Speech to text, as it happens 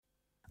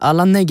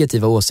Alla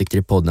negativa åsikter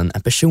i podden är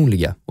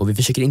personliga och vi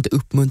försöker inte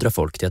uppmuntra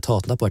folk till att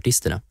hata på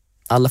artisterna.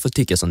 Alla får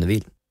tycka som de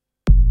vill.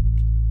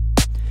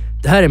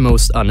 Det här är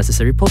Most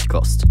Unnecessary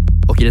Podcast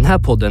och i den här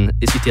podden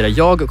diskuterar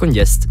jag och en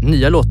gäst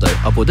nya låtar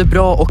av både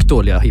bra och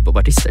dåliga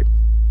hiphopartister.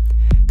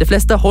 De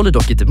flesta håller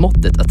dock inte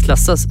måttet att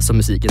klassas som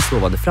musikens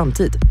lovande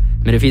framtid,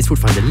 men det finns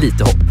fortfarande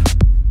lite hopp.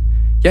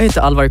 Jag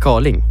heter Alvar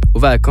Karling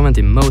och välkommen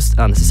till Most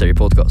Unnecessary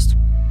Podcast.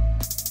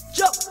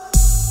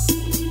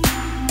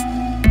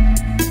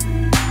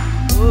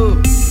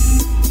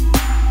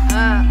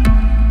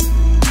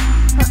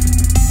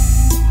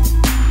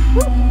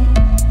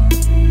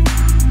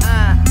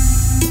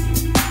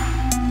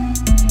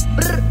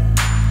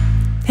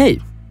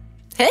 Hej!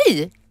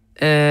 Hej!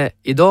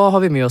 Idag har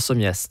vi med oss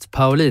som gäst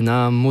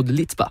Paulina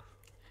Modlitba.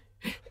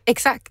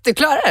 Exakt, du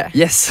klarar det.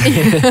 Yes!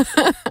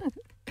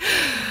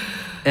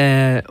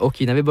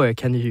 Och innan vi börjar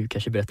kan du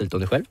kanske berätta lite om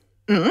dig själv.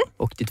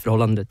 Och ditt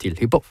förhållande till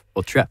hiphop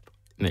och trap,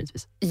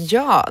 möjligtvis.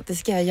 Ja, det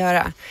ska jag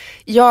göra.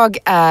 Jag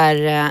är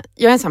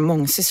en sån här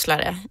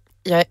mångsysslare.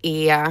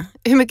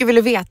 Hur mycket vill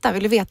du veta?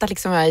 Vill du veta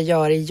liksom vad jag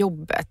gör i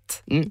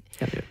jobbet?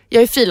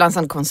 Jag är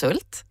frilansande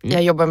konsult.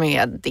 Jag jobbar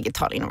med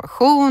digital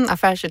innovation,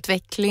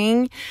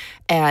 affärsutveckling.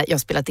 Jag har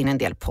spelat in en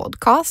del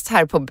podcast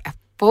här på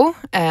Beppo.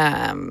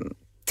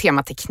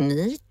 Tema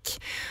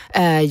teknik.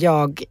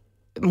 Jag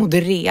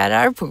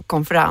modererar på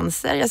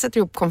konferenser. Jag sätter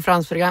ihop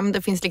konferensprogram.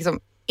 Det finns liksom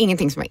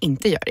ingenting som jag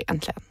inte gör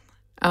egentligen.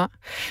 Ja.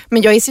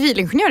 Men jag är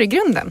civilingenjör i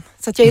grunden.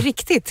 Så att jag är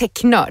riktigt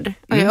technörd.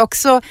 Och jag är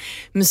också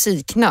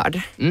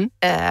musiknörd.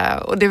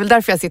 Och det är väl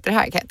därför jag sitter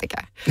här, kan jag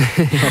tycka.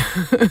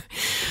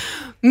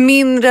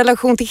 Min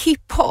relation till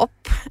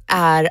hiphop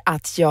är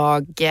att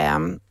jag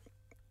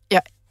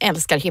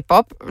älskar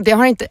hiphop. Det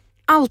har inte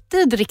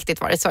alltid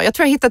riktigt varit så. Jag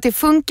tror jag hittade till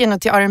funken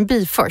och till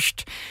R&B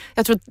först.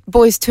 Jag tror att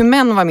Boys to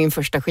Men var min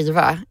första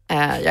skiva.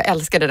 Jag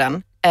älskade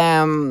den.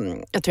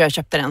 Jag tror jag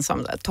köpte den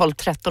som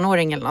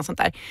 12-13-åring eller något sånt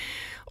där.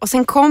 Och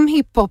sen kom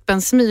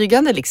hiphopen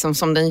smygande liksom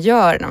som den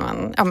gör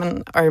när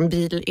man,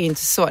 R&B är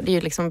inte så, det är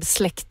ju liksom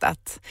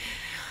besläktat.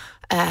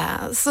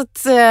 Så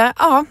att,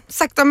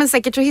 sakta men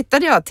säkert så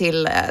hittade jag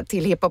till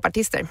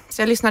hiphopartister.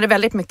 Så jag lyssnade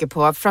väldigt mycket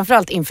på,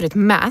 framförallt Infinite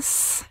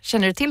Mass.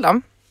 Känner du till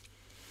dem?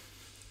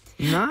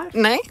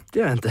 Nej, det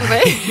gör jag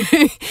inte.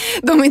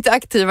 De är inte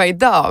aktiva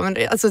idag, men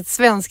det är alltså ett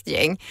svenskt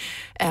gäng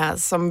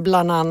som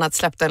bland annat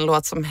släppte en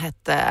låt som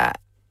hette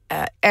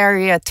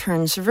Area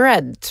Turns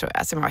Red, tror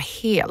jag, som jag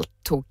var helt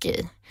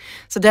tokig.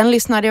 Så den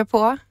lyssnade jag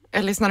på.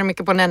 Jag lyssnade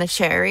mycket på Nene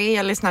Cherry.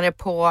 Jag lyssnade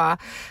på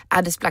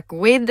Addis Black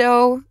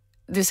Widow.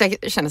 Du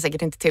känner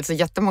säkert inte till så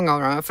jättemånga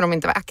av dem, för de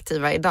inte var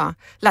aktiva idag.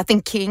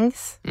 Latin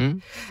Kings.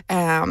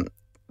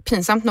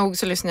 Pinsamt nog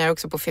så lyssnar jag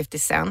också på 50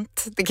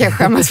 Cent. Det kan jag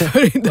skämmas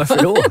för idag.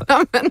 Varför då?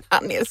 Men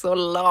han är så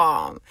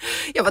lam.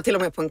 Jag var till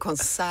och med på en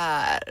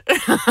konsert.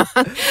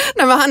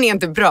 Nej, men han är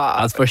inte bra.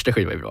 Hans första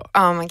skiva är bra.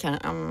 Ja, man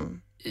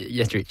kan...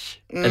 Get Rich.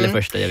 Eller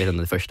första, jag vet inte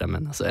den första,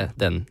 men alltså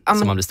den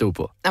som han blev stor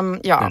på.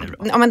 Ja. Den är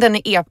bra. Ja, men den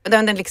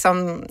är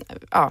liksom...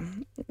 Ja,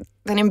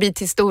 den är en bit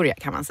historia,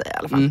 kan man säga i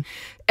alla fall.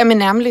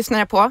 Eminem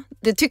lyssnade jag på.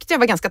 Det tyckte jag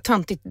var ganska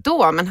töntigt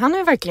då, men han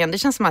är verkligen... Det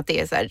känns som att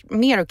det är så här,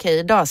 mer okej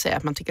idag att säga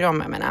att man tycker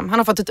om Eminem. Han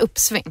har fått ett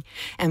uppsving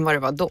än vad det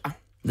var då.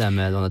 Det här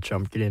med Donald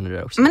Trump-grejen och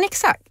det också. Men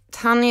exakt.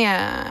 Han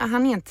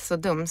är inte så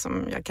dum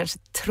som jag kanske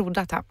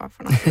trodde att han var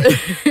för något.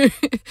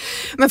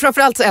 Men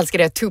framförallt så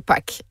älskade jag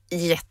Tupac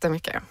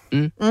jättemycket.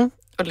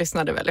 Och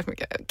lyssnade väldigt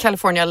mycket.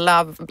 California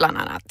Love bland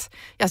annat.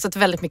 Jag har sett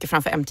väldigt mycket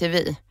framför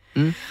MTV.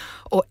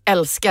 Och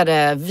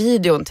älskade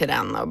videon till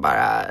den och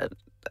bara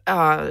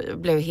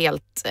blev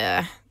helt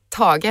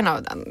tagen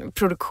av den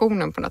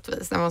produktionen på något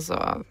vis. Den var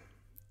så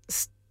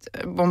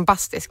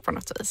bombastisk på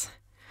något vis.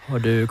 Har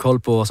du koll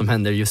på vad som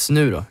händer just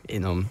nu då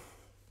inom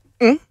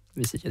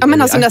musiken? Ja,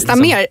 men alltså nästan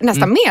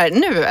mer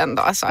nu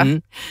ändå. Alltså.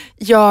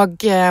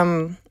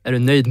 Är du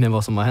nöjd med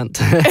vad som har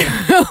hänt?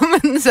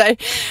 Men så här,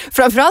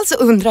 framförallt så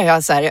undrar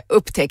jag så här,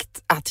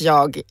 upptäckt att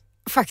jag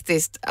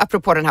faktiskt,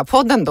 apropå den här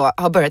podden då,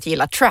 har börjat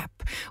gilla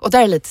trap. Och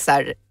där är lite så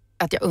här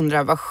att jag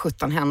undrar vad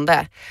 17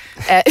 hände.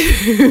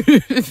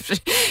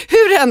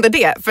 Hur hände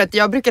det? För att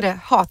jag brukade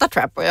hata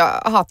trap och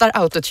jag hatar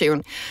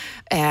autotune.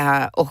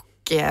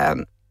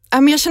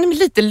 Men jag känner mig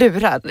lite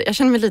lurad. Jag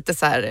känner mig lite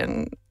så här,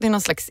 det är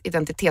någon slags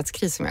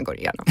identitetskris som jag går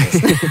igenom.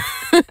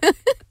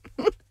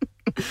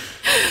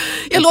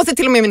 Jag låter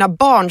till och med mina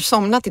barn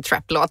somna till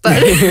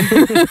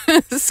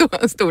trap-låtar. Så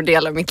en stor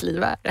del av mitt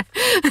liv är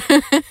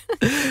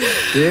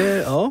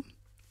det. Ja.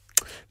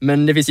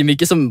 Men det finns ju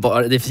mycket som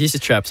bara... Det finns ju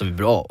trap som är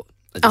bra.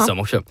 Som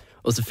också.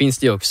 Och så finns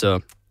det ju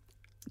också...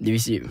 Det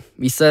finns ju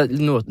vissa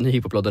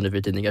hiphop-låtar nu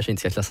för tiden kanske inte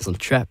ska klassas som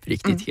trap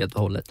riktigt helt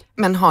och hållet.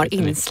 Men har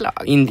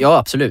inslag. Ja,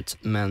 absolut.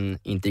 Men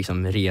inte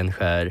liksom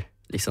renskär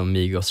liksom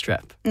Migos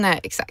trap. Nej,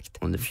 exakt.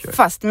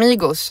 Fast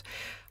Migos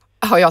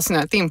har jag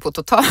snöat in på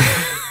totalt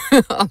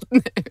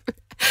nu.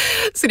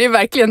 Så det är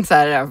verkligen så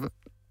här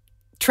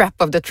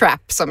trap of the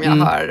trap som jag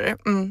har.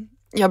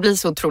 Jag blir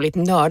så otroligt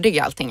nördig i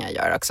allting jag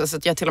gör också. Så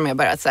att jag till och med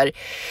börjat så här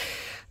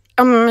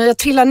Jag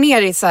trillar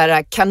ner i så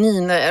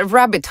här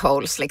rabbit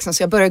holes liksom,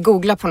 så jag börjar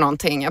googla på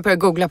någonting. Jag börjar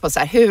googla på så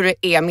här, hur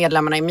är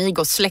medlemmarna i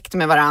Migos släkt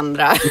med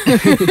varandra?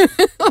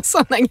 Och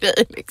sådana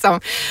grejer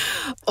liksom.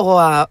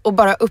 Och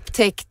bara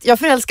upptäckt, jag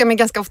förälskar mig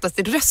ganska oftast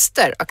i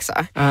röster också.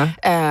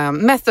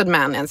 Method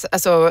Man,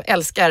 alltså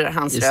älskar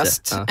hans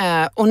röst.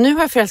 Och nu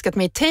har jag förälskat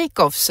mig i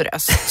Takeoffs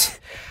röst.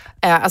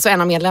 Alltså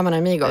en av medlemmarna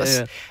i Migos.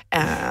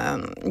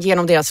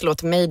 Genom deras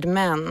låt Made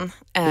Men.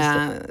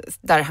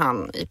 Där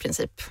han i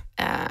princip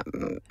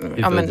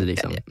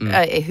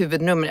är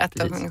huvudnumret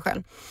av honom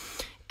själv.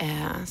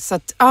 Så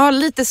att,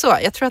 lite så.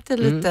 Jag tror att det är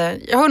lite...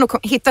 Jag har nog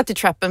hittat i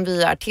trappen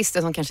via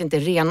artister som kanske inte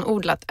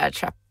renodlat är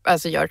trap,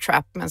 alltså gör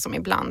trap, men som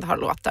ibland har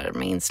låtar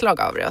med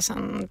inslag av det. Och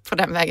sen på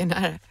den vägen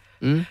är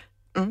det.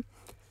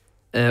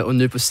 Och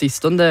nu på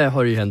sistone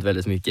har det ju hänt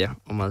väldigt mycket,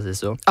 om man säger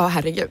så. Ja,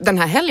 herregud. Den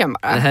här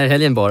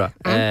helgen bara.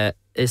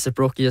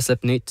 A$AP Rocky har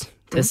släppt nytt,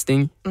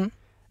 Testing.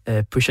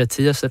 Pusha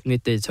T har släppt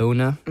nytt,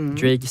 Daytona.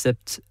 Drake har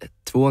släppt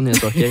 2 nya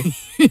saker.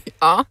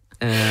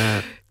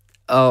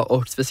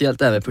 Och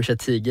speciellt även Pusha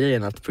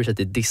T-grejen, att Pusha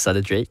T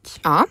dissade Drake.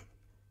 Ja,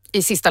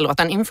 i sista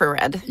låten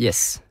Infrared.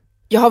 Yes.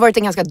 Jag har varit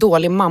en ganska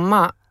dålig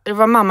mamma. Det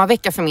var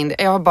mammavecka för min del.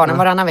 Jag har barnen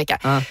varannan vecka.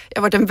 Jag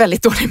har varit en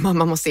väldigt dålig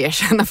mamma, måste jag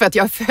erkänna, för att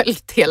jag har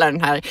följt hela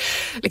den här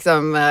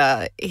liksom,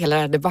 hela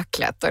det här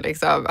debacklet och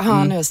liksom,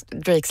 nu har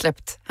Drake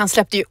släppt. Han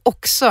släppte ju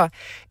också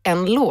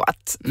en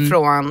låt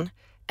från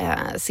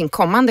sin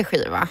kommande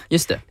skiva.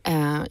 Just det.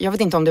 Jag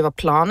vet inte om det var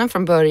planen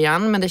från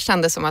början, men det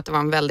kändes som att det var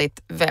en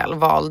väldigt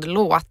välvald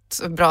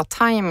låt. Bra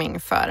timing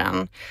för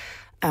en.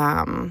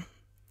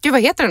 Gud,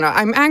 vad heter den då?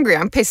 I'm angry,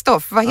 I'm pissed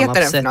off. Vad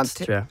heter den för något?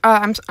 Tror jag.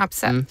 I'm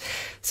upset.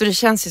 Så det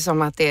känns ju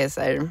som att det är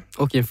så här...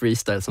 Och en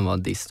freestyle som var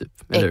diss typ.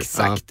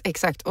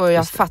 Exakt. Och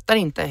jag fattar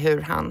inte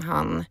hur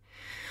han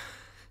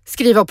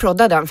skriva och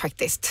prodda den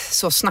faktiskt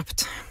så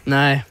snabbt.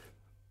 Nej.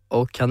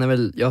 Och han är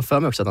väl... Jag har för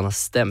mig också att han har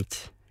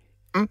stämt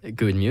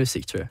Good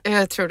Music, tror jag.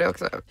 Jag tror det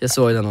också. Jag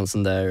såg någon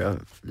sån där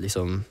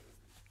liksom...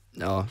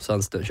 Ja, så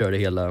han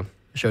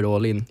körde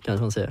all in,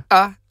 kanske man säger.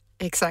 Ja.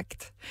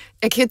 Exakt.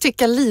 Jag kan ju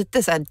tycka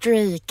lite så här,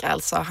 Drake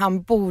alltså,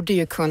 han borde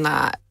ju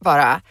kunna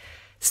bara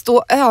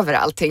stå över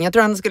allting. Jag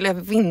tror han skulle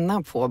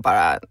vinna på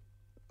bara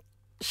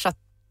shut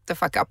the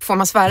fuck up. Får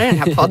man svära i den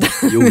här podden?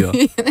 Jo, ja.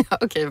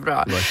 Okej,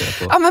 bra.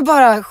 Ja, men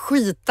bara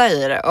skita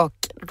i det och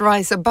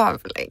rise above.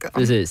 Liksom.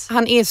 Precis.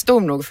 Han är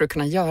stor nog för att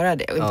kunna göra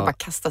det och inte bara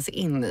kasta sig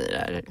in i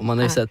det. Och man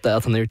har ju sett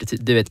att han har gjort det.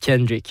 Du vet,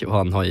 Kendrick, och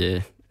han har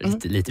ju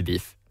lite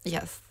beef.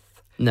 Yes.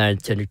 När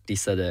Kendrick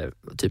dissade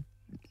typ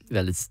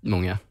väldigt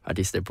många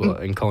artister på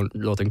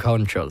låten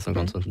Control som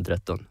kom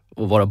 2013.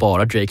 Och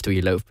bara Drake tog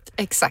illa upp.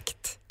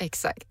 Exakt.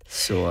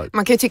 Så...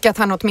 Man kan ju tycka att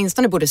han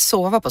åtminstone borde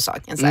sova på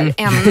saken. Så här,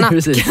 en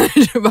natt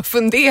kanske bara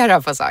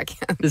fundera på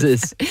saken.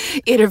 Precis.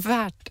 Är det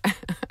värt det?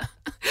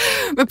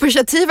 Men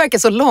Pusha T verkar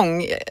så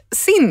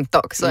långsint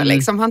också.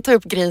 Liksom. Han tar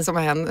upp grejer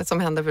som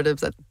hände för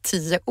typ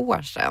 10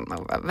 år sedan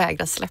och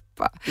vägrar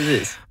släppa.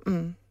 Precis.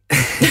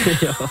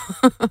 Ja.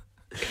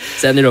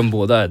 Sen är de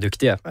båda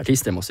duktiga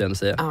artister, måste jag ändå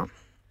säga. Ja.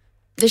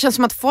 Det känns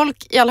som att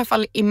folk, i alla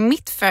fall i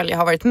mitt följe,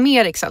 har varit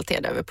mer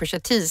exalterade över Pusha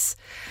T's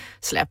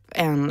släpp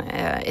än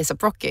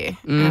A$AP Rocky.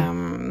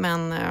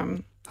 Men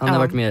han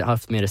har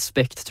haft mer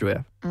respekt, tror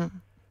jag.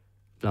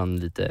 Bland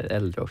lite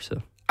äldre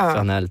också. För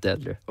han är lite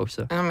äldre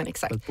också. Ja, men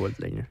exakt. På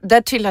lite längre.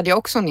 Där trillade jag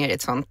också ner i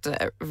ett sånt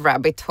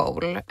rabbit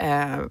hole.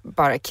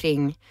 Bara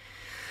kring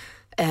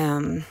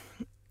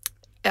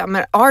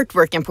men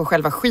artworken på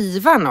själva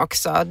skivan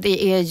också.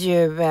 Det är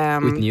ju...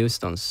 Whitney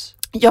Houstons.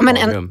 Ja,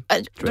 men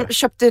de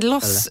köpte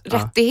loss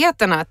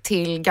rättigheterna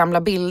till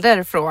gamla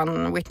bilder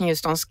från Whitney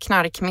Houstons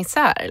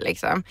knarkmisär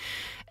liksom.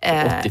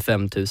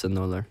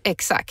 $85,000.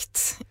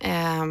 Exakt.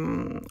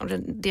 Och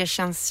det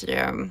känns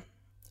ju...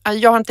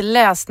 Jag har inte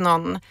läst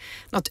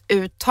något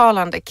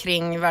uttalande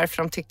kring varför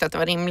de tyckte att det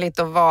var rimligt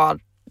och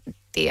vad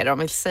det är de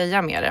vill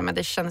säga med det, men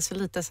det känns ju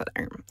lite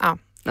sådär.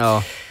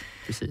 Ja,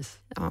 precis.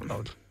 Ja.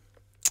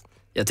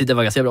 Jag tyckte det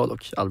var ganska bra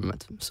dock,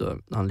 albumet, så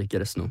han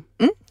lyckades nog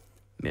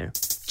mer.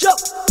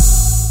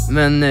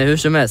 Men hur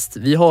som helst,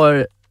 vi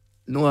har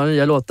några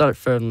nya låtar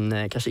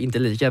från kanske inte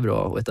lika bra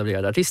och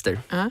etablerade artister.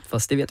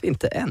 Fast det vet vi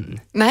inte än.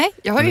 Nej,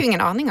 jag har ju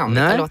ingen aning om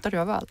vilka låtar du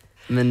har valt.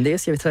 Men det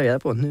ska vi ta reda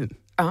på nu.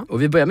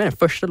 Och vi börjar med den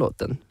första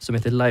låten som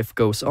heter Life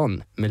Goes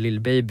On med Lil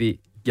Baby,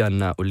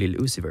 Gunna och Lil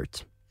Uzi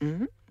Vert.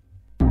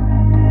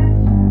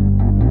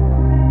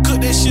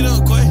 Cook that shit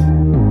up, Quay.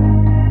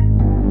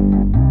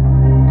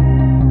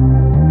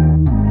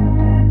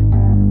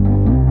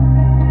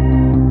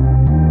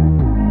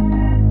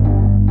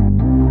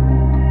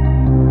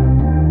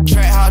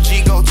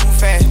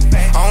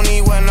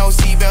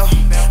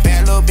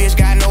 Bitch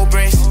got no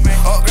breasts.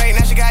 Upgrade,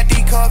 now she got D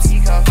cups.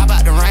 How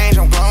about the range?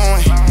 I'm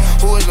glowing.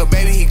 Who is the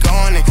baby? He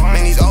going in.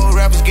 Man, these old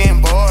rappers getting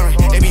boring.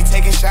 They be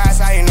taking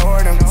shots, I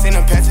ignore them. Send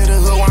a pet to the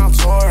hood while I'm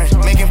touring.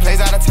 Making plays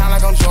out of town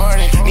like I'm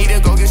Jordan. Need to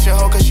go get your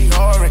hoe cause she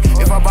horrid.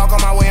 If I balk on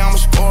my way, I'ma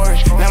score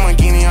it.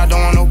 Lamborghini, I don't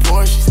want no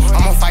Porsches.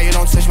 I'm on fire,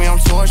 don't touch me, I'm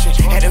tortured.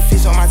 Had the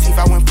fish on my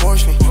teeth, I went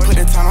porcelain. Put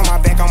the time on my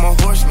back, I'm a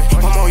horseman.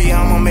 One more year,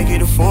 I'ma make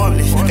it a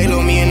Forbes. They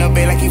load me in the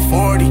bay like he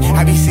 40.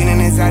 I be sitting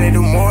inside of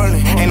the morning.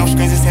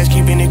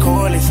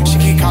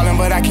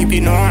 I keep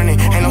ignoring it.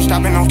 Ain't no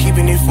stopping, I'm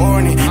keeping it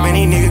foreign it.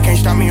 Many niggas can't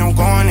stop me, I'm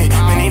going it.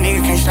 Many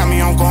niggas can't stop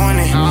me, I'm going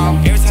it.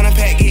 Every time the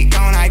pack get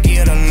gone, I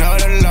get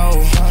another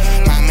load.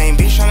 My main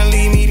bitch tryna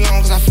leave me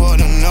alone cause I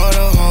fucked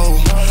another hoe.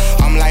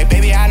 I'm like,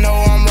 baby, I know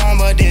I'm wrong,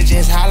 but that's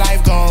just how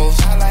life goes.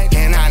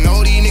 And I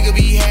know these niggas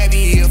be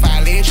happy if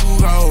I let you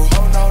go.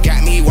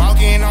 Got me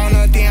walking on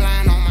a thin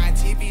line on my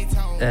tippy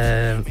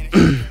toe.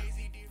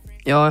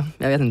 Ja,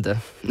 jag vet inte.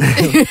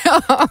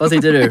 Vad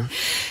tyckte du?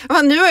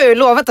 Men nu har jag ju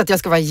lovat att jag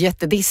ska vara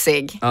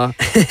jättedissig. Ja,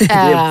 det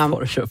är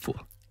bara att köra på.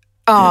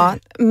 Ja,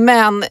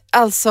 men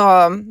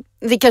alltså,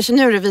 det kanske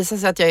nu det visar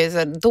sig att jag är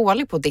så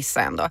dålig på att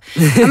dissa ändå.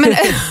 Ja, men,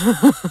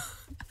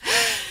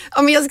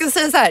 om jag ska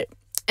säga så här,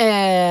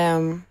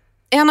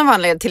 en av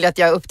anledningarna till att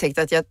jag upptäckt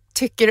att jag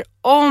tycker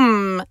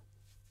om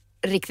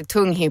riktigt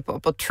tung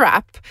hiphop och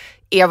trap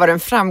är vad den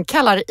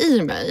framkallar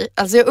i mig.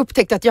 Alltså jag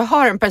upptäckte att jag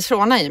har en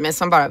persona i mig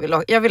som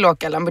bara jag vill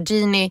åka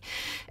Lamborghini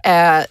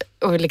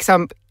och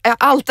liksom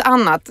allt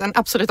annat, den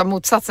absoluta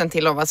motsatsen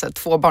till att vara så här,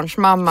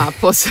 tvåbarnsmamma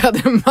på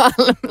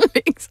Södermalm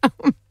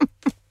liksom.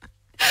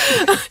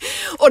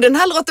 Och den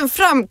här låten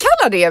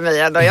framkallade i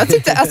mig ändå.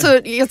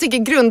 Jag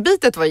tycker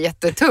grundbitet var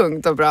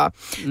jättetungt och bra.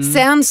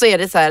 Sen så är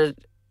det så här,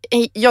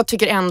 jag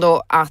tycker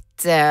ändå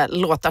att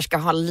låtar ska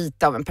ha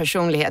lite av en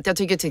personlighet. Jag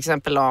tycker till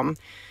exempel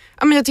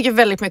jag tycker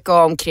väldigt mycket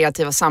om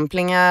kreativa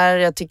samplingar.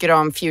 Jag tycker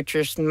om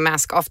Futures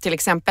Mask Off till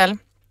exempel.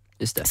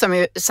 Just det. Som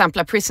ju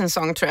samplar Prison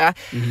Song tror jag.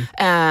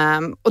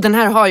 Och den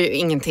här har ju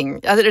ingenting,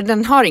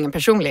 den har ingen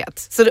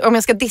personlighet. Så om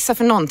jag ska dissa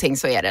för någonting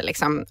så är det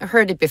liksom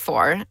Heard It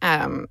Before.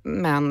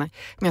 Men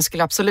jag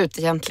skulle absolut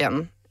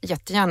egentligen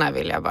jättegärna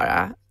vilja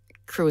bara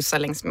cruisa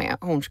längs med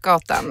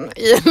Hornsgatan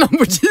i en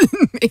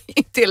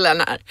Lamborghini till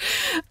den här.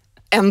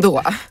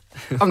 Ändå,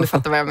 om du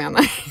fattar vad jag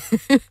menar.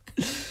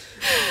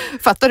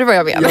 Fattar du vad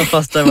jag menar? Jag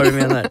fattar vad du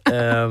menar.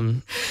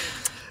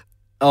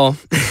 Ja.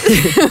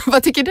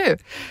 Vad tycker du?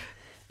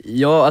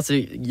 Ja, alltså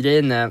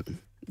grejen är,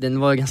 den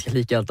var ganska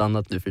lika allt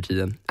annat nu för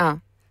tiden. Ja.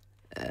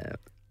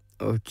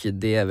 Och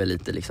det är väl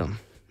lite liksom,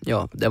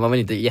 ja, den var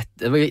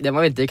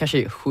väl inte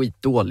kanske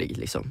skitdålig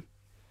liksom.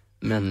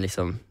 Men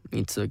liksom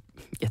inte så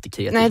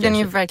jättekreativ. Nej, den är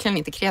ju verkligen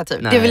inte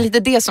kreativ. Nej. Det är väl lite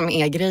det som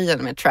är grejen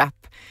med trap.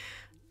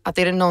 Att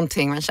är det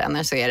någonting man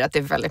känner så är det att det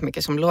är väldigt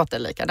mycket som låter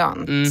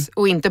likadant.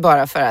 Och inte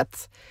bara för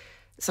att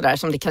sådär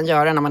som det kan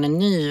göra när man är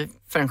ny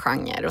för en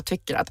genre och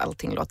tycker att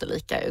allting låter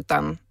lika,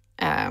 utan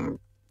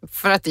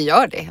för att det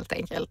gör det helt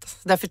enkelt.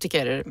 Därför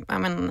tycker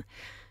jag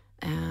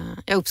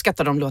jag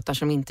uppskattar de låtar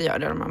som inte gör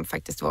det, där man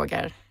faktiskt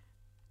vågar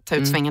ta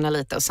ut svängarna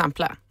lite och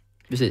sampla.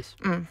 Precis.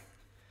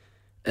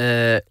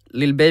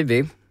 Lil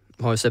Baby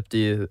har släppt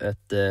ju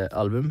ett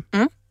album.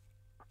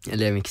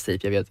 Eller en mixtape,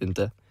 jag vet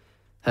inte.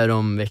 Här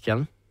om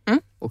veckan.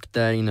 Och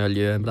där innehöll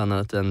ju bland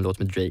annat en låt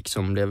med Drake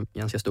som blev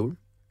ganska stor.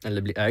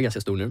 Eller är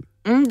ganska stor nu.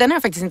 Den har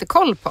jag faktiskt inte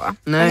koll på.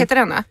 Nej. Vad heter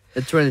den då?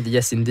 Jag tror den heter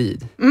Yes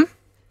Indeed.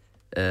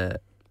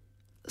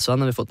 Så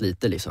han har fått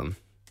lite liksom,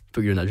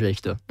 på grund av Drake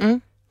då.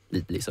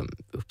 Lite liksom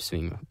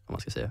uppsving, om man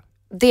ska säga.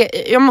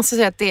 Jag måste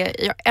säga att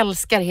jag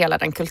älskar hela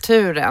den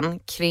kulturen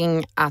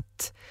kring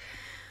att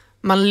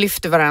man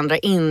lyfter varandra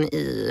in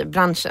i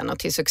branschen och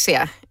till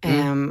succé.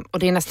 Och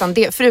det är nästan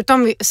det.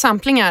 Förutom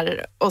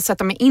samplingar och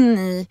sätta mig in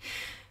i...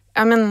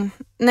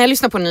 när jag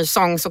lyssnar på en ny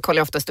sång så kollar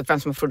jag oftast upp vem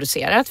som har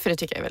producerat, för det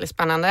tycker jag är väldigt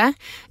spännande.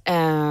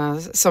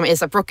 Som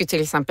A$AP Rocky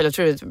till exempel, jag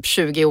tror det är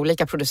 20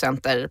 olika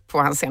producenter på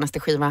hans senaste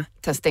skiva,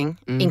 Testing,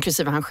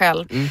 inklusive han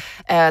själv.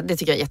 Det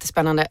tycker jag är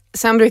jättespännande.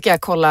 Sen brukar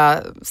jag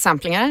kolla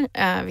samplingar,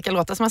 vilka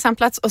låtar som har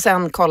samplats, och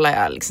sen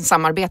kollar jag liksom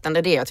samarbeten, det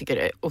är det jag tycker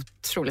är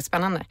otroligt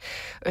spännande.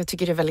 Och jag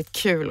tycker det är väldigt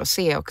kul att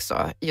se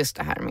också just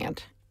det här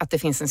med att det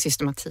finns en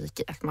systematik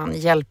i att man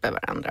hjälper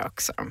varandra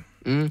också.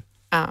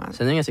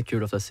 Sen är det ganska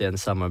kul att se en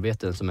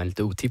samarbete som är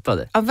lite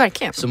otippade. Ja,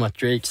 verkligen. Som att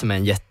Drake, som är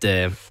en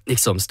jätte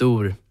liksom,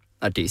 stor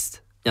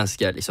artist,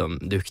 ganska liksom,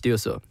 duktig och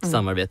så,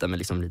 samarbetar med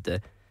liksom,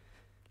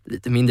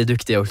 lite mindre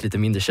duktiga och lite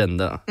mindre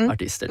kända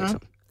artister. Liksom.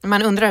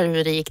 Man undrar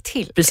hur det gick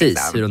till. Precis,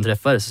 liksom. hur de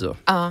träffades så.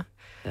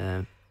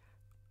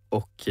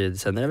 Och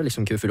sen är det väl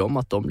liksom kul för dem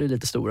att de blir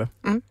lite stora,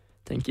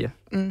 tänker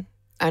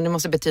jag. Det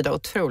måste betyda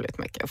otroligt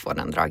mycket att få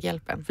den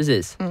draghjälpen.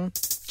 Precis.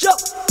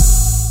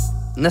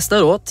 Nästa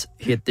låt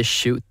heter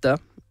Shoota.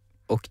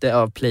 Och det är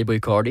av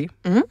Playboy Cardi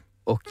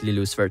och Lil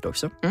Uzi Vert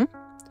också.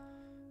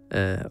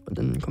 Och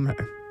den kommer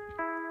här.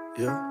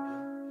 Yeah.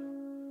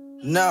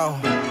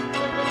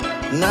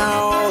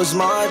 Now is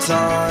my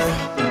time.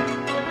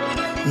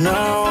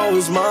 Now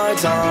is my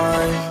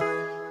time.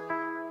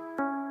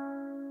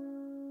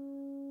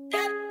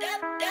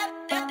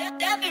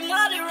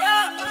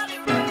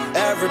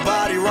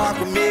 Everybody rock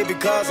with me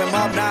because I'm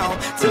up now.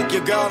 Took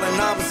your girl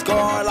and I'm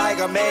scoring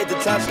like I made the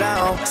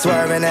touchdown.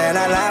 Swerving in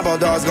a Lambo,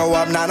 doors go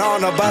up, not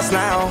on the bus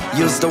now.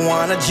 Used to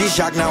want a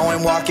G-Shock, now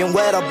I'm walking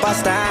with a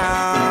bust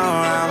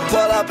down.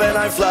 Pull up and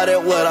I'm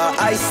flooded with a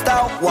iced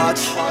out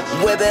watch.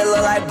 Whip it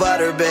look like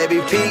butter, baby,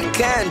 peek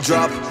and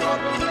drop.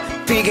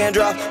 Peek and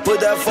drop,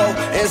 put that foe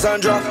in sun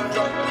drop.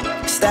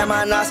 Stab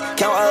my knots,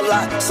 count a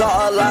lot,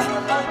 saw a lot.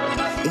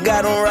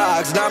 Got them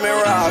rocks,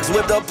 diamond rocks,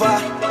 whip the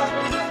pot.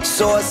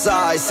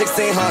 Suicide,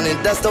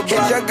 1600, that's the block.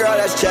 Get your girl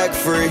that's check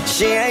free.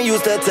 She ain't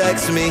used to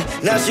text me,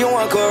 now she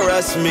want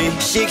caress me.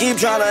 She keep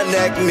tryna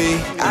neck me,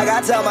 I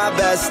gotta tell my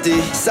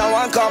bestie.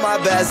 Someone call my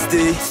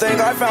bestie, think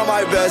I found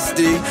my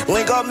bestie.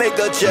 Link up, make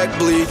the check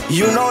bleed.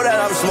 You know that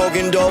I'm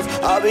smoking dope,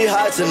 I'll be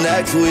high till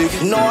next week.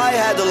 No, I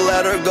had to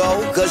let her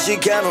go, cause she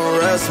can't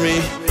arrest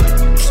me.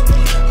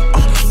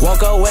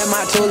 Walk up with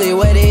my toolie,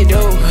 what they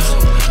do?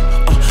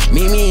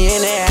 Meet me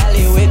in the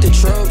alley with the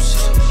troops.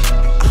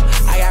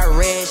 I got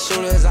red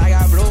shooters, I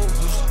got blue.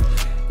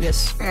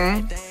 Yes.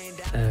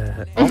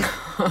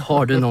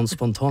 Har du någon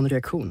spontan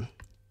reaktion?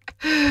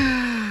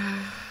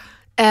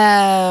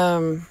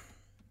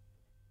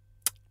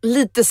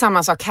 Lite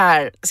samma sak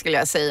här skulle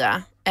jag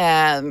säga.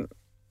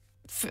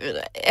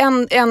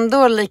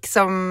 Ändå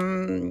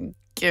liksom,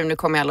 gud nu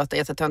kommer jag låta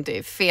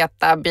jättetöntig,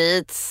 feta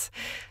beats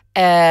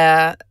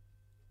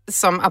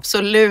som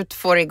absolut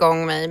får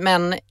igång mig,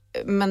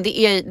 men det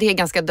är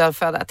ganska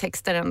dödfödda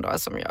texter ändå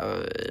som jag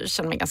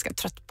känner mig ganska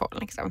trött på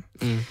liksom.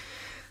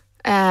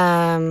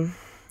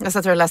 Jag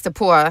satt och läste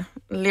på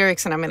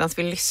lyricserna medan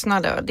vi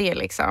lyssnade och det är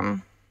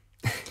liksom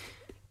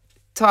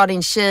ta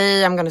din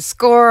tjej, I'm gonna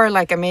score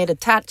like I made a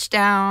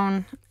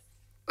touchdown.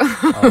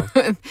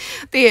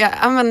 Det är,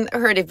 I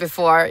heard it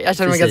before. Jag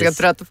känner mig ganska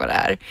trött på det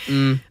här.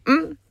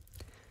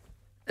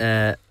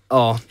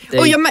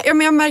 Och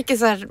jag märker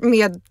så här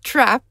med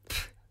trap,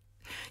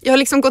 jag har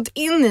liksom gått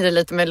in i det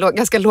lite med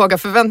ganska låga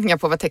förväntningar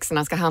på vad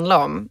texterna ska handla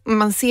om.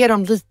 Man ser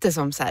dem lite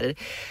som så här,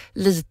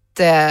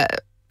 lite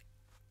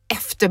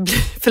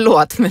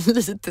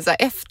lite så här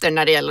efter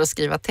när det gäller att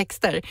skriva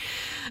texter.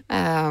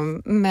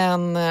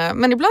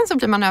 Men ibland så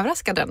blir man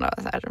överraskad ändå.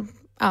 Så här.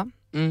 Ja.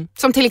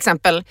 Som till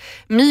exempel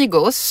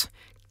Migos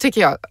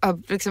tycker jag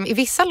liksom, i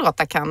vissa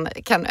låtar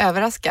kan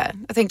överraska.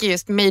 Jag tänker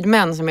just Made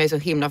Men som jag är så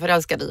himla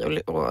förälskad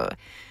i och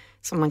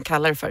som man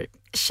kallar för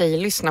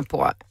tjejlyssna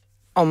på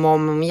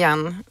om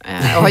igen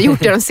och har gjort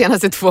det de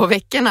senaste 2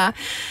 veckorna.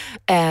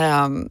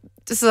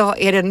 Så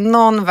är det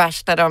någon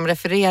vers där de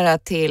refererar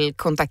till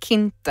Kunta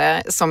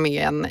Kinte som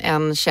är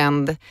en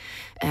känd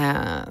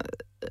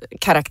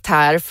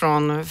karaktär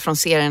från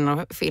serien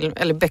och film,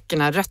 eller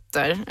böckerna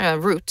Rötter,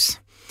 Roots.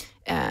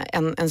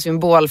 En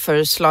symbol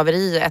för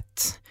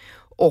slaveriet.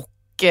 Och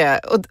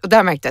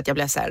där märkte jag att jag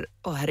blev så här,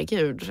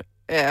 herregud,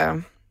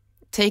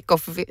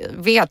 Take-Off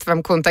vet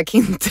vem Kunta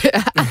Kinte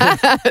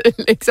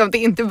är. Liksom, det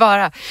är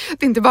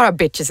inte bara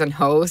bitches and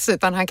hoes,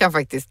 utan han kan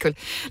faktiskt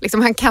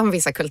liksom, han kan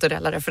vissa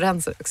kulturella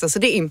referenser också, så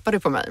det impade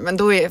på mig, men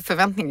då är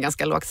förväntningen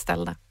ganska lågt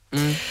ställda.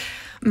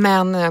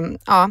 Men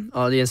ja,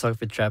 det är en sak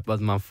för trap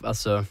att man,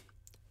 alltså,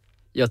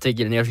 jag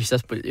tänker när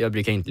jag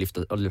brukar inte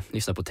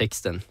lyssna på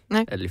texten.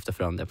 Nej. Eller lyfta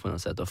fram det på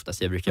något sätt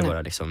oftast. Jag brukar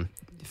bara liksom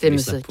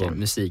lyssna på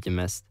musiken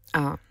mest.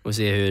 Och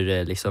se hur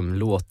det liksom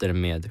låter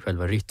med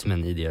själva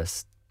rytmen i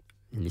deras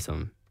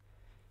liksom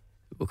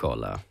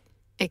vokala.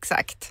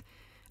 Exakt.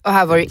 Och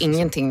här var det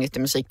ingenting nytt i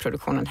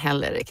musikproduktionen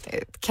heller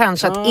riktigt.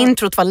 Kanske att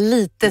introt var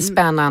lite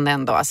spännande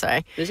ändå. Så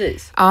här.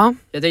 Precis. Ja.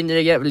 Jag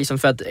tänkte liksom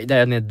för att det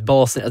är med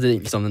basen, att det är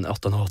liksom en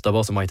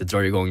 808-bas som man inte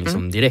drar igång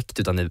liksom direkt,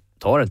 utan det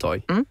tar ett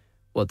tag.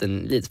 Och att den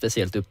lite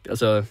speciellt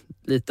alltså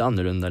lite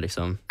annorlunda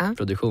liksom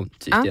produktion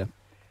tyckte jag.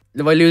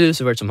 Det var Lil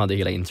Uzi Vert som hade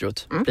hela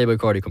introt. Playboi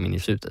Carti kom in i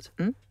slutet.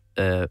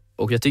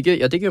 Och jag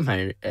tycker de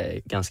här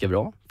är ganska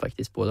bra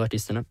faktiskt, båda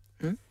artisterna.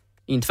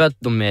 Inte för att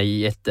de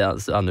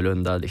är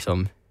annorlunda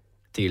liksom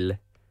till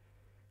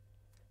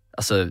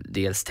alltså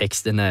dels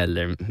texterna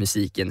eller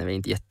musiken är väl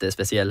inte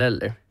jättespeciell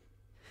heller.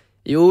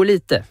 Jo,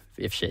 lite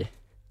i och för sig.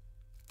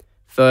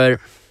 För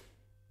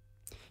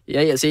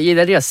jag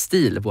gillar deras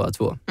stil båda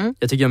två.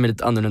 Jag tycker de är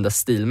lite annorlunda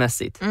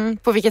stilmässigt.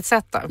 På vilket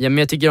sätt då? Ja, men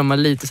jag tycker de har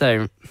lite så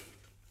här.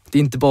 Det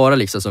är inte bara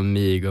liksom som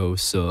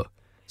Migos och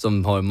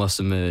som har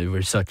massor med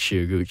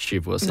Versace och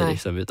Gucci på sig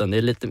liksom, utan det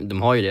är lite,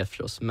 de har ju det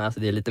förstås, men alltså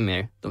det är lite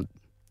mer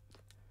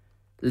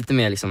lite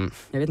mer liksom,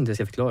 jag vet inte hur jag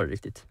ska förklara det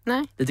riktigt.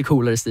 Nej. Lite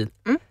coolare stil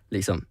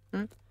liksom.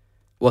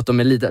 Och att de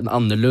är lite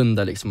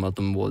annorlunda liksom, att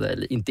de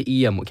både, inte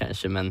emo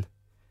kanske, men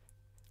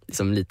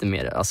liksom lite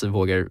mer, alltså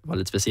vågar vara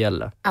lite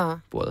speciella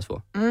båda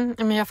två.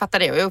 Men jag fattar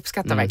det och jag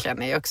uppskattar verkligen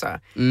det också.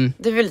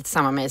 Det är väl lite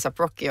samma med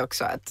A$AP Rocky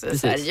också, att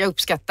så här, jag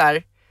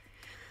uppskattar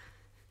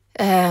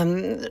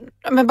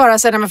men bara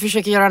så här, när man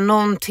försöker göra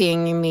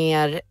någonting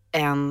mer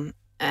än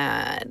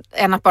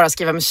att bara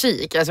skriva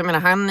musik. Alltså, jag menar,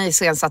 han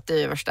iscensatte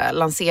ju värsta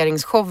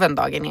lanseringsshowen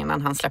dagen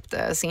innan han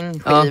släppte sin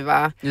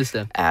skiva. Just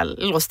det.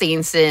 Låste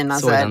in sig i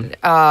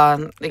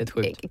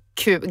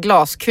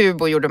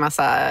glaskub och gjorde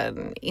massa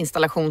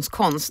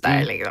installationskonst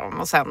där. Liksom.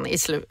 Och sen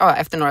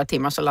efter några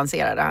timmar så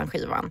lanserade han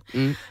skivan.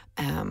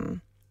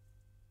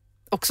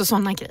 Också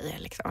sådana grejer.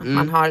 Liksom.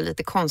 Man har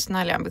lite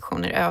konstnärliga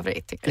ambitioner i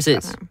övrigt.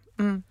 Precis.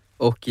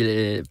 Och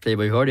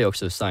Playboi Carti är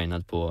också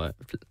signad på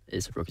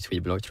A$AP Rockys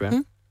skivbolag, tror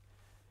jag.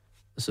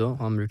 Så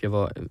han brukar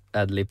vara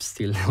adlibs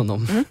till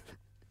honom.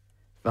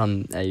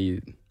 Han är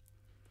ju,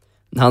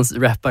 när han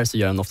rappar så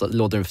gör han ofta,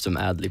 låter det som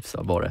adlibs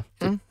av bara.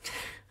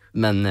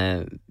 Men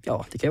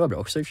ja, det kan ju vara bra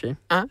också i och för sig.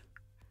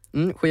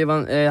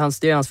 Skivan,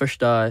 det är hans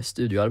första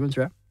studioalbum,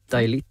 tror jag.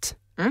 Die Lit.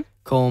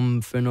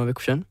 Kom för några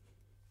veckor sedan.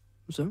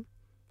 Så.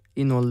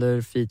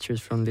 Innehåller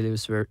features från Lil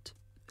Uzi Vert,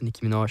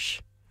 Nicki Minaj,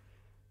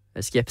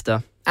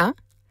 Skepta. Ja.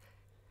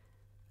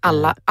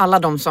 Alla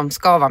de som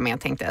ska vara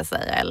med tänkte jag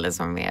säga, eller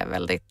som är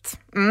väldigt...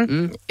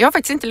 Jag har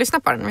faktiskt inte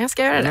lyssnat på den, men jag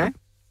ska göra det. Nej.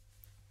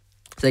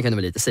 Sen kan det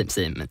vara lite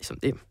same, men liksom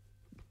det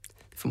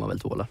får man väl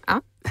tåla.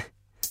 Ja.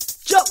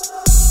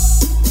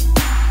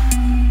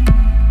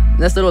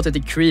 Nästa låt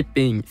heter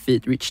Creeping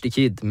feat. Rich the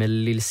Kid med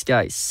Lil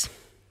Skies.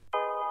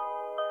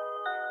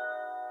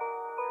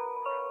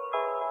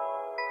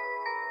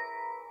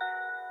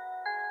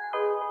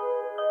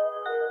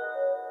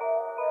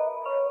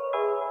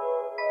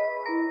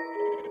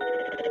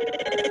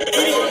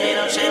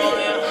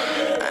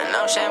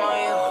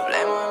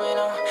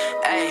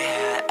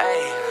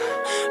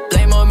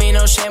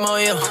 Shame on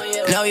you.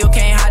 No, you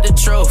can't hide the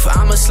truth.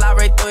 I'ma slide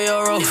right through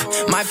your roof.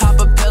 Might pop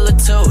a pill or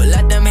two.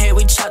 Let them hate,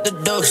 we chop the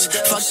deuce.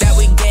 Fuck that,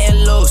 we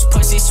getting loose.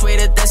 Pussy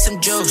sweeter than some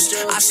juice.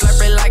 I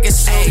slurp it like a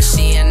soup.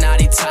 She a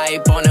naughty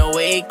type on the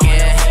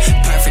weekend.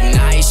 Perfect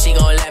night, she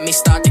gon' let me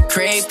start the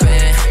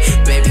creeping.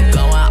 Baby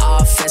going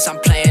offense, I'm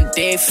playing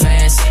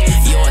defense.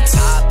 You on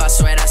top, I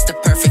swear that's the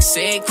perfect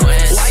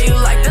sequence. Why you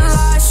like the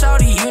lie,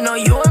 shorty? You know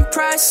you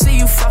impressed. See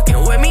you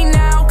fucking with me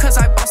now, cause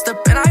I bust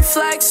up and I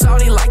flex. All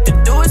he like to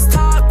do is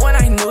talk when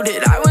I knew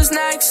that I was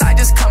next. I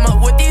just come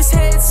up with these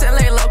hits and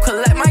lay low,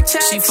 collect my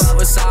checks. She fuck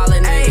with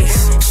solid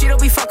A's. She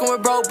don't be fucking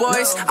with broke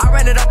boys. I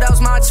ran it up, that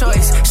was my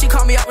choice. She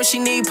call me up when she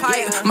need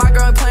pipe. My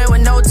girl ain't playing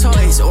with no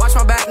toys. Watch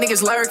my back,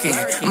 niggas lurking.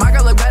 My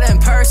girl look better in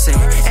person,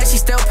 and she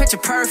still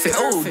picture perfect.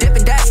 Ooh, dip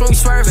and dash when we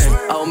swerving.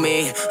 Oh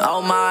me,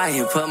 oh my,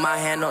 you put my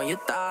hand on your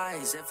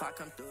thighs. If I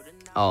come through the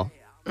night. Ja.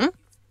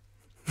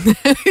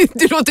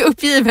 Du låter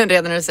uppgiven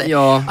redan när du säger.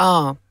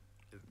 Ja,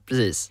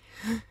 precis.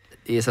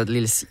 Det är så att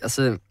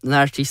den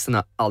här artisten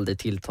har aldrig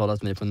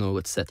tilltalat mig på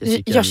något sätt.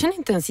 Jag känner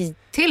inte ens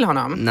till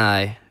honom.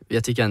 Nej,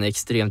 jag tycker han är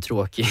extremt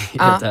tråkig,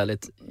 helt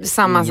ärligt.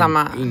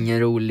 Samma. Ingen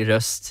rolig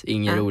röst,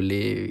 ingen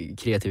rolig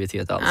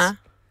kreativitet alls.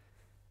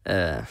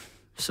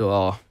 Så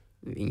ja,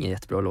 ingen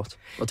jättebra låt.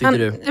 Vad tycker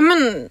du?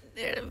 Men,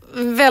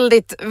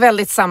 väldigt,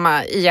 väldigt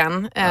samma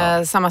igen.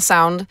 Samma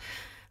sound.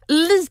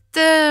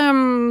 Lite,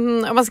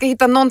 om man ska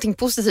hitta någonting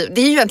positivt.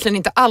 Det är ju egentligen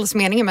inte alls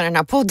meningen med den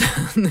här podden.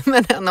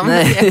 Men ändå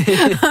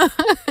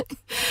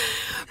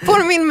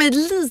påminner mig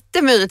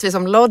lite möjligtvis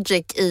om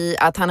Logic i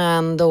att han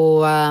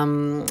ändå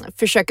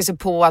försöker sig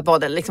på att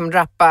både liksom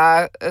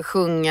rappa,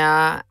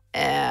 sjunga,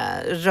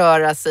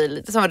 röra sig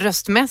lite som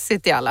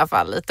röstmässigt i alla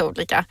fall, lite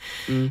olika.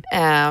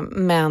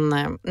 Men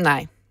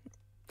nej,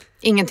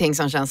 ingenting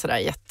som känns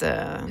sådär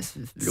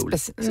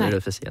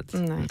speciellt.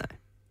 Nej.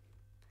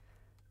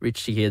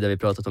 Rich the Kid har vi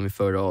pratat om i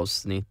förra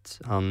avsnitt.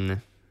 Han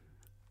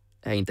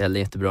är inte heller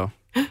jättebra.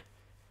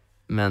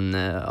 Men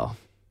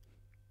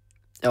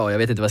jag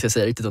vet inte vad jag ska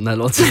säga riktigt om den här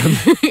låten.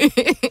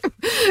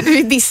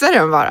 Vi dissar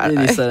den bara. Vi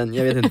dissar den,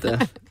 jag vet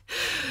inte.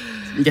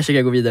 Vi kanske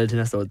kan gå vidare till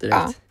nästa låt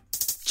direkt.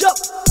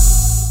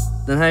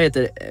 Den här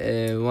heter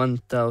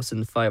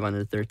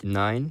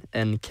 1539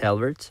 and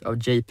Calvert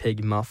av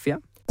JPEG Mafia.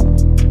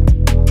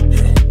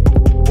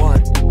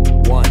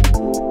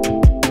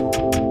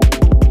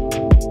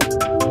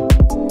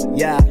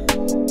 Yeah.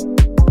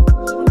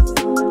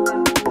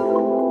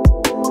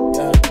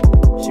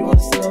 She wanna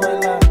sit on my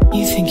lap.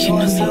 You think you know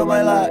me? Sit on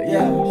my lap.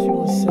 Yeah. She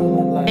wanna sit on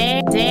my lap.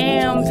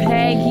 Damn,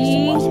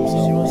 Peggy.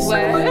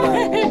 What?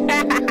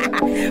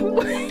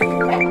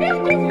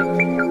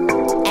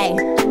 Hey.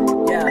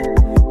 Yeah.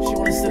 She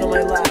wanna sit on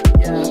my lap.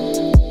 Yeah.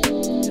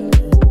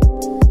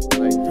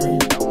 Like 3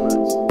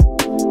 donuts.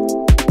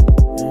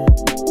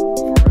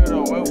 For real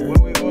though, where we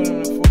ordering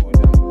the food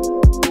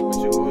though? What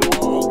you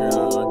ordering?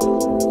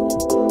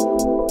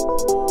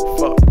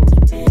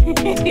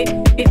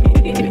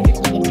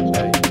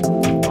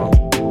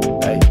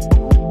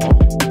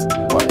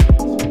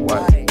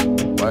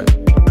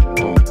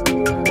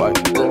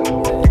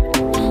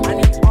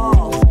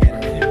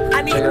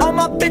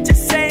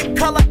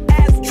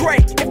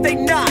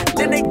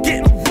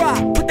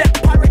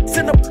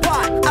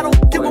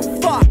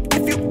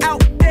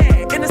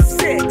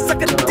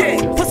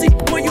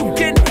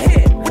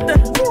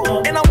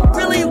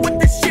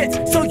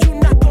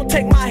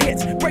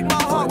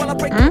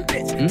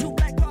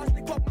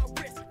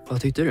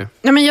 Vad tyckte du?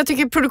 Nej, men jag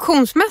tycker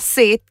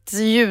produktionsmässigt,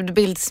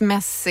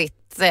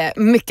 ljudbildsmässigt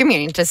mycket mer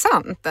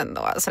intressant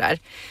ändå. Sådär.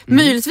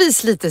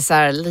 Möjligtvis lite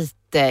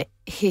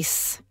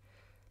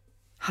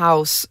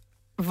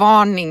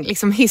house-varning,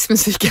 liksom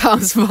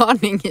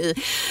hissmusik-house-varning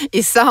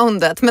i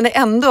soundet, men det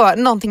är ändå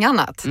någonting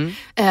annat.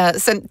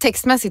 Sen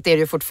textmässigt är det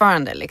ju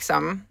fortfarande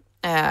liksom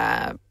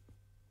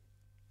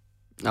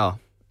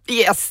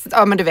yes,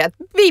 ja men du vet,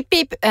 beep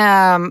beep,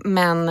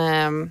 men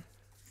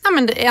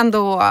det är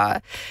ändå,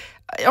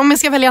 om jag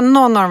ska välja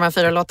någon av de här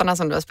 4 låtarna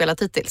som du har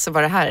spelat hittills, så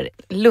var det här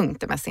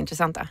lugnt det mest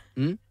intressanta.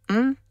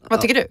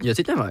 Vad tycker du? Jag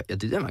tyckte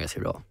den var ganska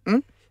bra.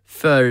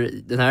 För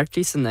den här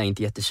artisten är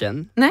inte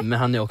jättekänd, men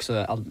han är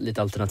också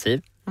lite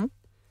alternativ.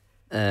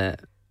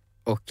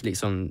 Och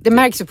liksom, det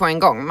märks ju på en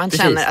gång. Man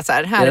känner att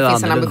här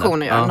finns en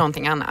ambition att göra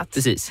någonting annat.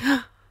 Precis.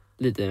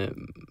 Lite,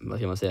 vad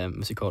ska man säga,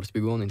 musikalisk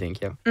begåvning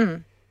tänker jag.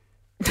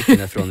 till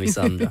skillnad från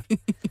vissa andra.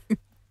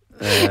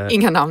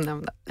 Inga namn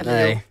nämnda.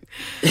 Nej,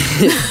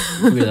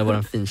 på grund av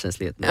våran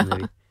finkänslighet.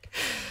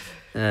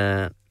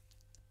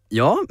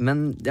 Ja,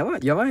 men det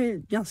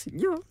var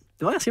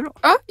ganska bra.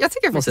 Ja, jag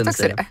tycker faktiskt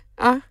också det.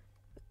 Ja.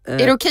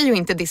 Är det okej att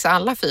inte dissa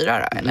alla 4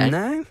 då, eller?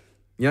 Nej,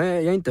 jag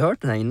har inte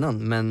hört den här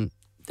innan, men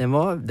den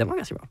var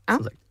ganska bra,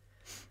 som sagt.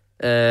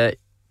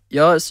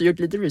 Jag har gjort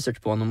lite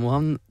research på honom och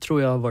han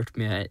tror jag har varit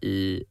med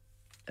i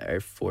Air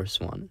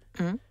Force One.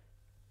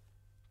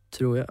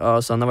 Tror jag.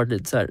 Ja, så han har varit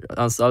lite så här.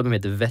 Hans album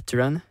heter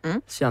Veteran.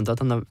 Så jag antar att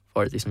han har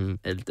varit liksom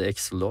lite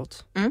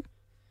ex-soldat.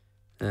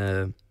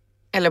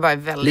 Eller bara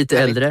väldigt lite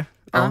äldre.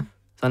 Ja.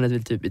 Så han är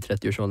väl typ i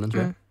 30-årsåldern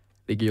tror jag.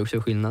 Vilket ju också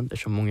är skillnad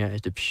eftersom många är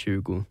typ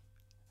 20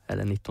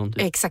 eller 19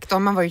 typ. Exakt,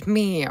 de har varit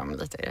med om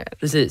lite.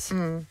 Precis.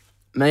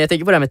 Men jag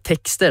tänker på det här med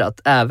texter,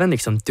 att även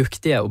liksom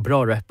duktiga och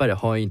bra rappare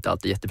har ju inte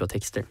alltid jättebra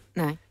texter.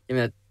 Nej. Jag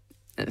menar,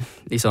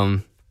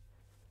 liksom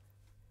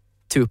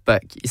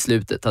Tupac i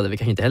slutet hade vi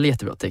kanske inte heller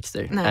jättebra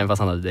texter. Nej. Även fast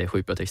han hade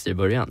sjukt bra texter i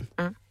början.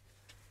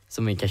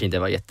 Som kanske inte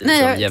var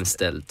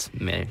jämställt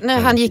med.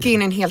 Nej, han gick ju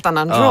in i en helt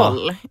annan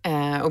roll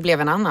och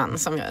blev en annan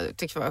som jag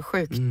tyckte var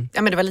sjukt.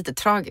 Ja, men det var lite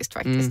tragiskt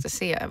faktiskt att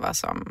se vad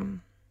som...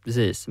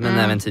 Precis, men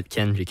även typ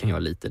Kendrick kan ju ha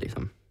lite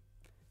liksom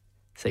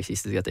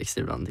sexistiska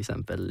texter ibland till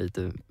exempel.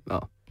 Lite,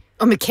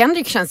 Och med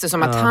Kendrick känns det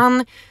som att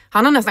han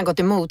har nästan gått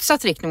i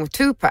motsatt riktning mot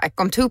Tupac.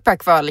 Om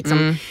Tupac var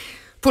liksom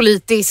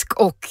politisk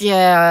och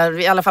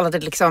i alla fall att det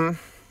liksom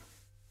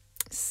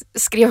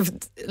skrev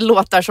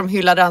låtar som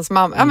hyllade hans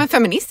mamma, men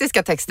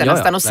feministiska texter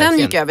nästan, och sen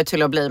verkligen gick över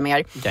till att bli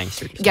mer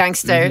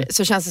gangster.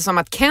 Så känns det som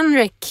att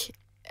Kendrick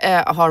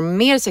har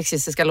mer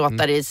sexistiska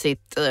låtar i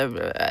sitt...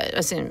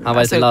 han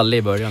var lite lallig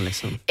i början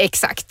liksom.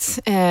 Exakt.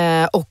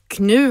 Och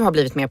nu har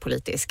blivit mer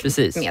politisk.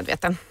 Precis.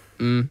 Medveten.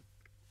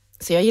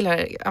 Så jag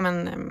gillar...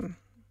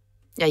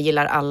 Jag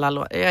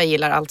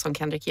gillar allt som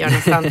Kendrick gör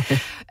nästan.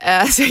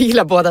 Så jag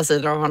gillar båda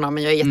sidor av honom,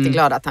 men jag är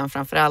jätteglad att han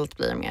framförallt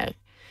blir mer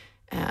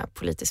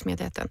politiskt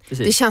medveten.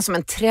 Precis. Det känns som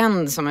en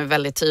trend som är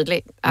väldigt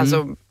tydlig.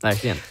 Alltså,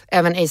 verkligen.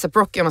 Även A$AP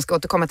Rocky, om man ska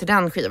återkomma till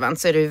den skivan,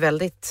 så är det ju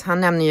väldigt...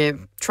 Han nämner ju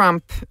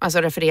Trump,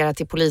 alltså refererar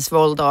till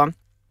polisvåld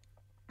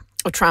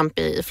och Trump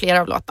i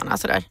flera av låtarna.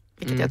 Sådär,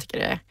 vilket jag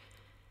tycker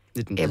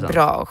är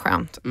bra och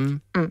skönt.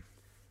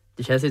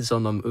 Det känns inte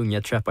som de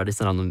unga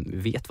trappartisterna,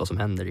 de vet vad som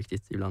händer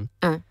riktigt ibland.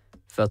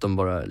 För att de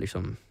bara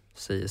liksom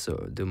säger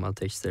så dumma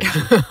texter.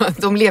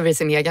 De lever i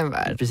sin egen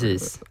värld.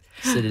 Precis.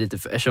 Så det är lite,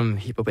 eftersom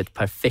hiphop är ett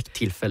perfekt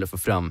tillfälle att få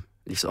fram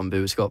liksom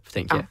budskap,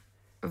 tänker jag.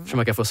 Eftersom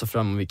man kan få så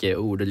fram mycket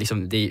ord. Och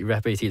liksom,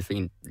 rap är ju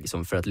till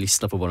liksom, för att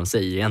lyssna på vad de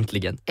säger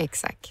egentligen.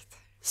 Exakt.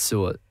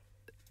 Så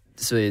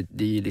är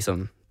det ju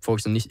liksom,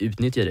 folk som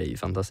utnyttjar det är ju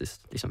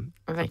fantastiskt. Liksom,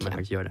 att man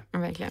faktiskt gör det.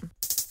 Verkligen.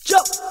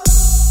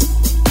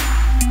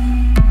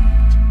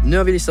 Nu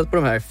har vi lyssnat på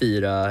de här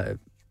 4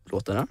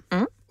 låtarna.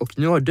 Och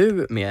nu har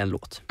du med en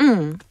låt.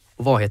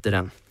 Och vad heter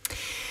den?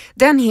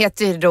 Den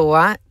heter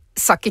då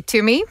Suck It To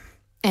Me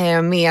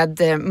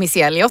med Missy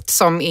Elliott,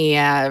 som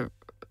är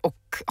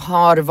och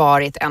har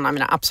varit en av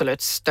mina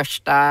absolut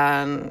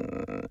största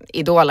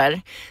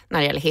idoler när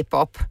det gäller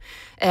hiphop.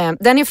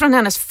 Den är från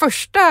hennes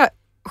första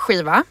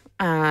skiva,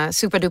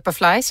 Super Duper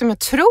Fly, som jag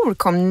tror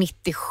kom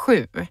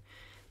 97.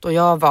 Då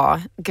jag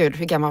var,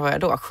 hur gammal var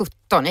jag då? 17.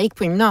 Jag gick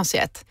på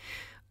gymnasiet.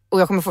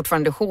 Och jag kommer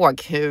fortfarande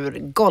ihåg hur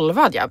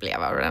golvad jag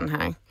blev av den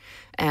här.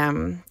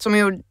 Som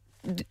jag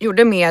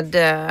gjorde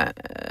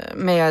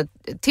med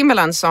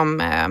Timbaland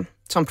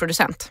som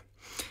producent.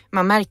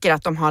 Man märker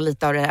att de har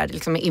lite av det här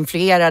liksom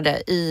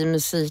influerade i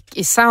musik,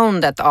 i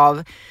soundet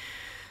av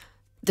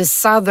the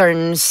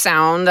southern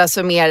sound,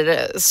 alltså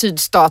mer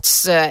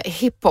sydstats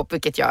hiphop,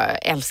 vilket jag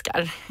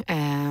älskar.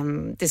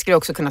 Det skulle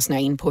också kunna snöa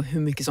in på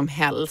hur mycket som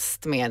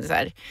helst med så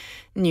här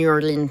New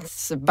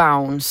Orleans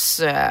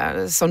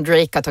bounce som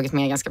Drake har tagit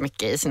med ganska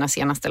mycket i sina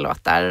senaste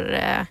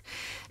låtar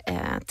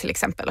till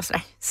exempel och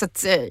sådär. Så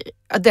att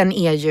den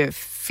är ju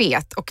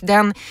fet, och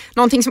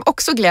någonting som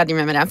också glädjer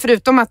mig med den,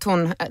 förutom att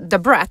hon, Da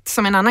Brat,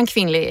 som en annan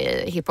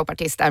kvinnlig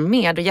hiphopartist, är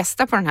med och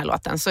gästar på den här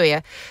låten, så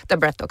är Da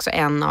Brat också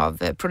en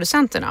av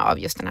producenterna av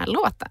just den här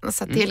låten.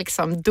 Så att det är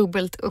liksom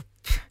dubbelt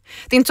upp.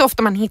 Det är inte så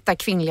ofta man hittar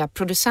kvinnliga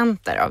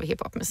producenter av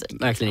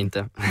hiphopmusik. Verkligen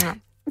inte.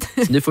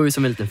 Så nu får vi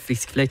som en liten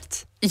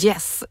friskfläkt.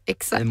 Yes,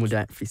 exakt. En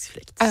modern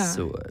friskfläkt.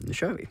 Så nu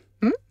kör vi.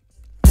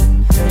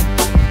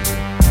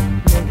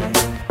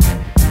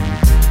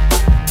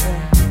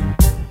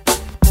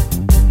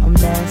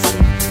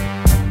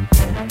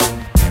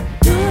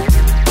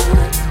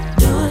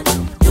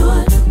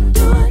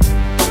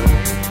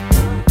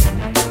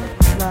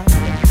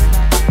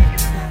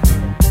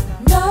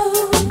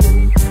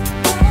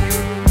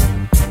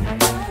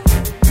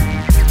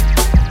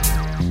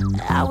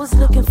 I was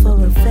looking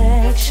for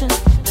affection,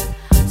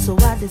 so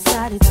I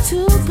decided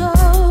to go.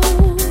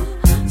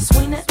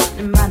 Swing it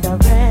in my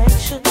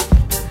direction,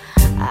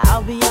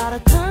 I'll be out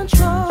of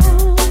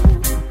control.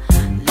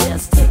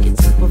 Let's take it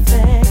to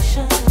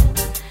perfection,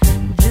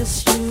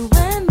 just you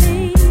and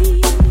me.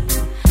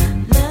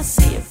 Let's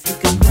see if you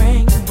can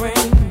bring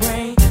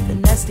the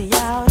nasty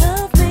out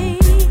of me.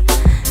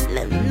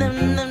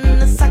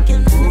 Suck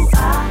it,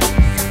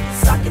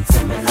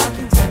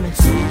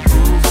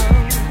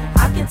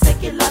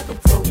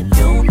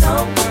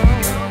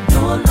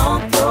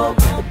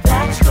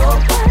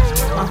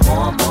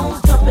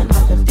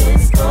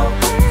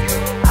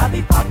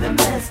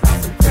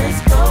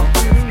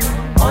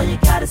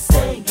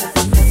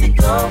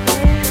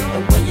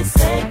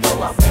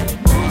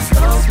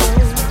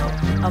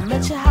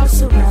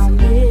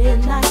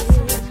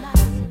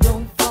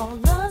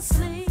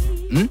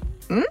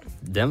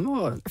 den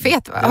var...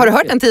 Fet, va? Har du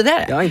hört den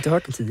tidigare? Jag har inte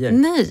hört den tidigare.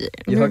 Nej.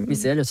 Jag har hört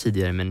Miss Elliot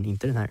tidigare, men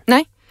inte den här.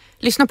 Nej,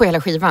 lyssna på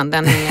hela skivan.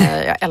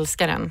 Jag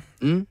älskar den.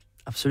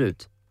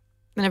 Absolut.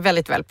 Den är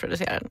väldigt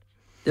välproducerad.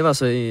 Det var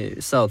alltså i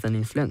Southern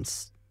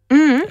Influence.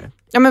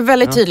 Ja, men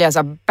väldigt tydliga så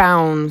här,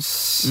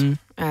 bounce.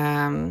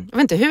 Jag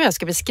vet inte hur jag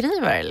ska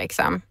beskriva det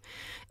liksom.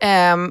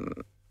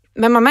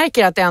 Men man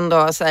märker att det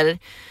ändå så här,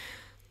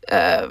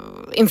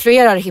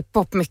 influerar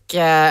hiphop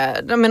mycket.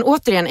 Men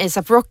återigen,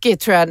 A$AP Rocky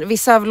tror jag,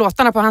 vissa av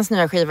låtarna på hans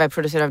nya skiva är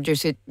producerade av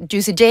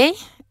Juicy J.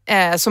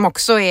 Som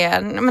också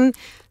är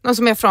någon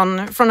som är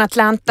från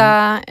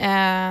Atlanta,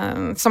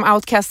 som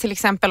Outkast till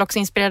exempel, också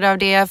inspirerad av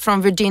det.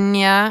 Från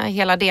Virginia,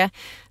 hela det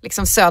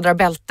liksom södra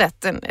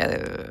bältet.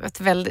 Ett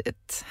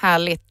väldigt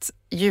härligt,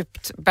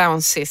 djupt,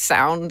 bouncy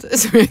sound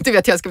som jag inte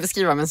vet hur jag ska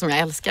beskriva, men som jag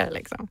älskar.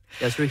 Liksom.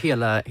 Jag tror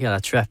hela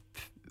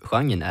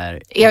trap-genren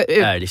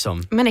är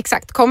liksom... Men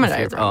exakt, kommer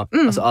därifrån. Ja,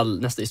 alltså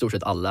nästan i stort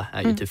sett alla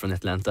är ju typ från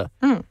Atlanta.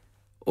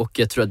 Och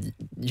jag tror att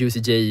Juicy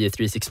J,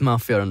 36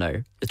 Mafia och de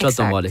där, jag tror att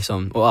de var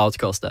liksom, och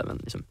Outkast även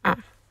liksom,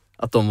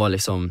 att de var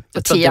liksom...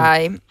 Och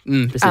T.I.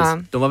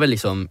 Precis, de var väl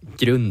liksom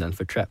grunden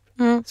för trap,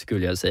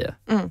 skulle jag säga.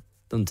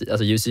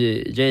 Alltså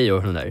Juicy J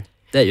och de där,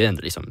 det är ju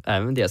ändå liksom,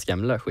 även deras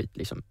gamla skit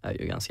liksom, är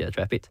ju ganska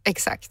trappigt.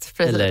 Exakt,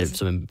 precis. Eller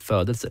som en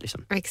födelse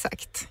liksom.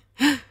 Exakt.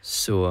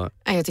 Så...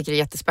 Jag tycker det är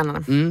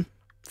jättespännande.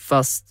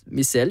 Fast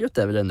Miss Elliot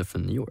är väl ändå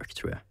från New York,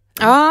 tror jag.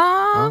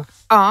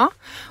 Ja.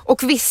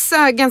 Och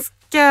vissa,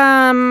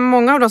 ganska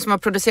många av de som har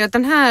producerat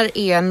den här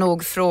är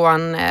nog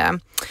från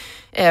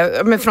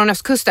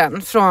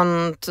östkusten.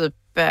 Från typ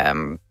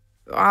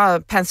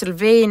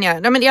Pennsylvania.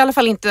 Nej, men det är i alla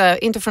fall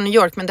inte från New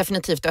York, men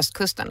definitivt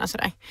östkusten. Alltså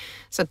där.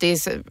 Så att det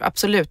är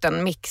absolut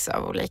en mix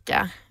av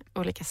olika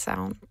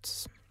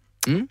sounds.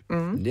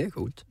 Det är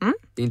coolt.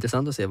 Det är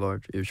intressant att se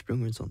vart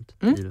ursprunget och sånt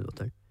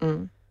låter.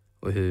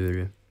 Och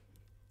hur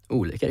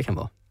olika det kan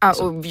vara. Ja,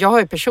 och jag har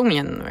ju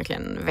personligen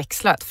verkligen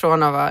växlat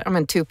från att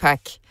vara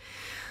Tupac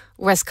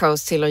West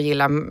Coast till att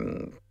gilla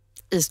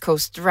East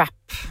Coast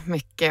rap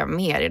mycket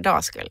mer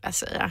idag, skulle jag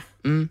säga.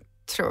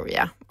 Tror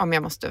jag, om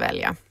jag måste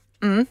välja.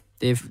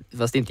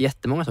 Fast det är inte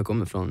jättemånga som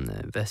kommer från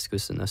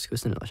västkusten och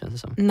östkusten idag, känns det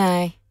som.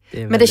 Nej,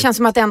 men det känns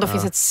som att det ändå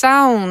finns ett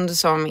sound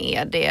som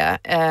är det.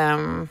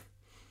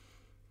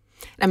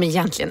 Nej, men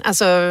egentligen,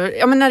 alltså,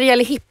 men när det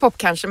gäller hiphop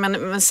kanske,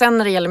 men sen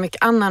när det gäller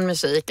mycket annan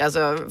musik,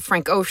 alltså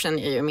Frank Ocean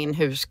är ju min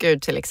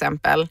husgud till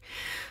exempel.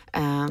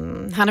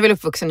 Han är väl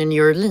uppvuxen i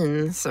New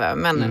Orleans,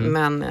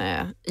 men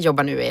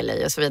jobbar nu i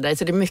LA och så vidare.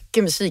 Så det är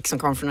mycket musik som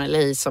kommer från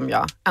LA som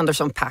jag,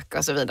 Anderson .Paak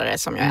och så vidare,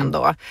 som jag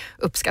ändå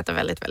uppskattar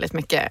väldigt, väldigt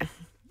mycket.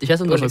 Det känns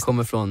som de som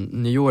kommer från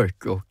New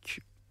York och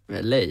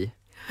LA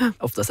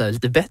oftast är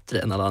lite bättre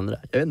än alla andra,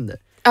 jag vet inte.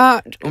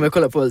 Om jag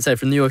kollar på, så här,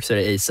 från New York så är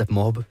det A$AP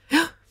Mob.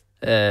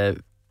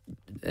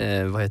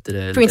 Vad heter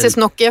det? Princess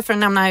Nokia, för att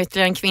nämna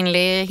ytterligare en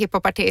kvinnlig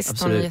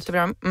hiphopartist. Hon är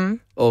jättebra.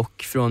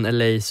 Och från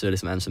LA så är det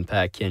liksom Anderson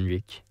 .Paak,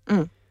 Kendrick.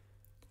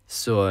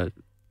 Så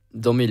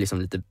de är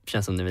liksom lite,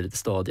 känns som de är lite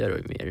stadigare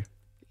och mer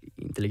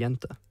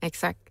intelligenta.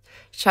 Exakt.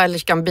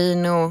 Childish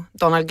Gambino,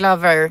 Donald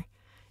Glover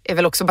är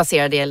väl också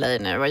baserad i LA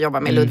nu och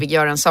jobbar med Ludwig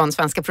Göransson,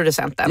 svenska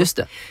producenten. Just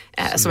det.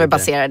 Som är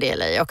baserad i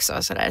LA också.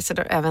 Så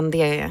då, även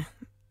det,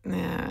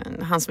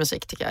 hans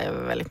musik tycker jag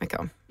väldigt mycket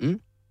om.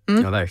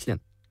 Ja, verkligen.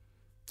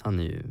 Han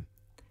är ju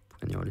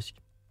genialisk.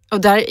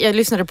 Och där, jag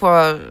lyssnade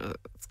på,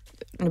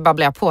 nu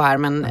babblar jag på här,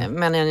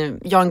 men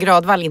Jan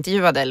Gradvall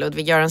intervjuade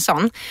Ludwig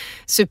Göransson.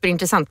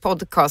 Superintressant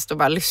podcast och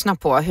bara lyssna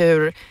på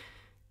hur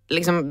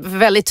liksom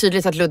väldigt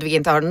tydligt att Ludwig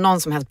inte har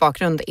någon som helst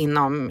bakgrund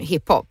inom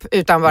hiphop,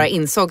 utan bara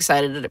insåg så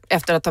här,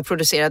 efter att ha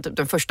producerat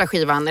den första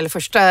skivan, eller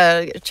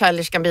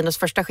Childish Gambinos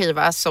första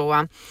skiva,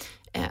 så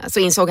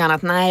insåg han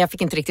att nej, jag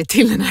fick inte riktigt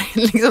till den här,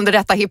 liksom det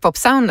rätta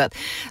hiphop-soundet.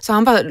 Så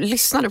han bara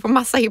lyssnade på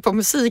massa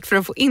hiphop-musik för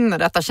att få in den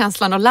rätta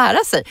känslan och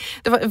lära sig.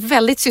 Det var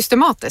väldigt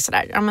systematiskt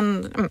sådär. Ja,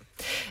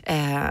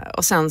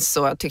 och sen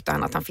så tyckte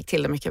han att han fick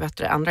till det mycket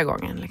bättre andra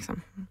gången.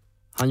 Liksom.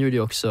 Han gjorde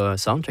ju också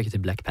soundtracket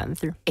till Black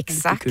Panther.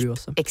 Exakt.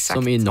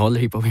 Som innehåller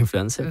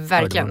hiphop-influenser.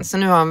 Verkligen, så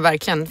nu har han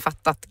verkligen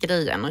fattat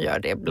grejen och gör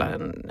det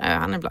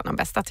han är bland de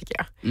bästa, tycker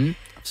jag.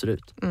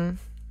 Absolut.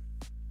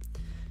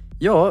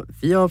 Ja,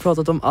 vi har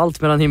pratat om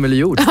allt mellan himmel och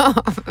jord.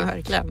 Ja,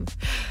 verkligen.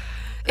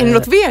 Är det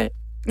något mer?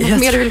 Något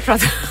mer du vill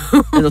prata om?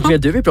 Är det något mer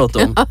du vill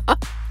prata om?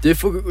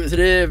 Så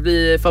det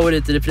blir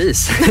favorit i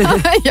repris.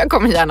 Jag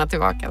kommer gärna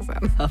tillbaka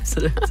sen.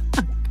 Absolut.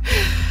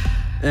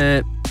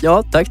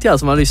 Ja, tack till alla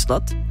som har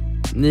lyssnat.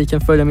 Ni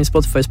kan följa min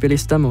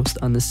Spotify-spellista Most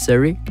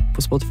Unnecessary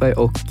på Spotify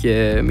och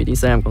mitt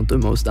Instagram-konto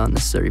Most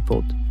Unnecessary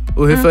Pod.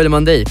 Och hur följer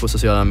man dig på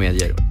sociala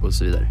medier och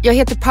så vidare? Jag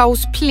heter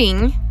Paus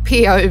Pling,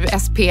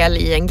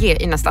 Pauspling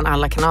i nästan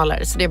alla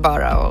kanaler. Så det är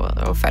bara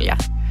att följa.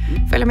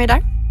 Följa mig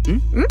där.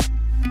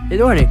 Hej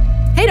då, hörni.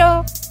 Hej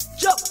då!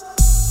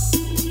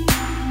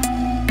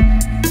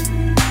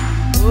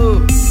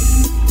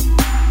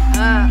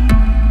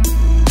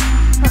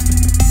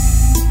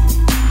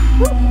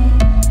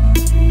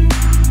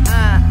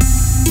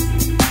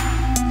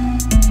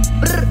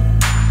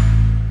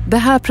 Det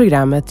här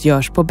programmet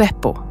görs på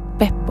Beppo.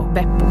 Beppo.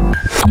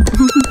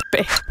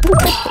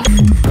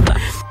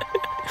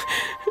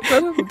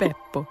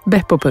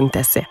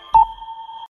 Beppo.se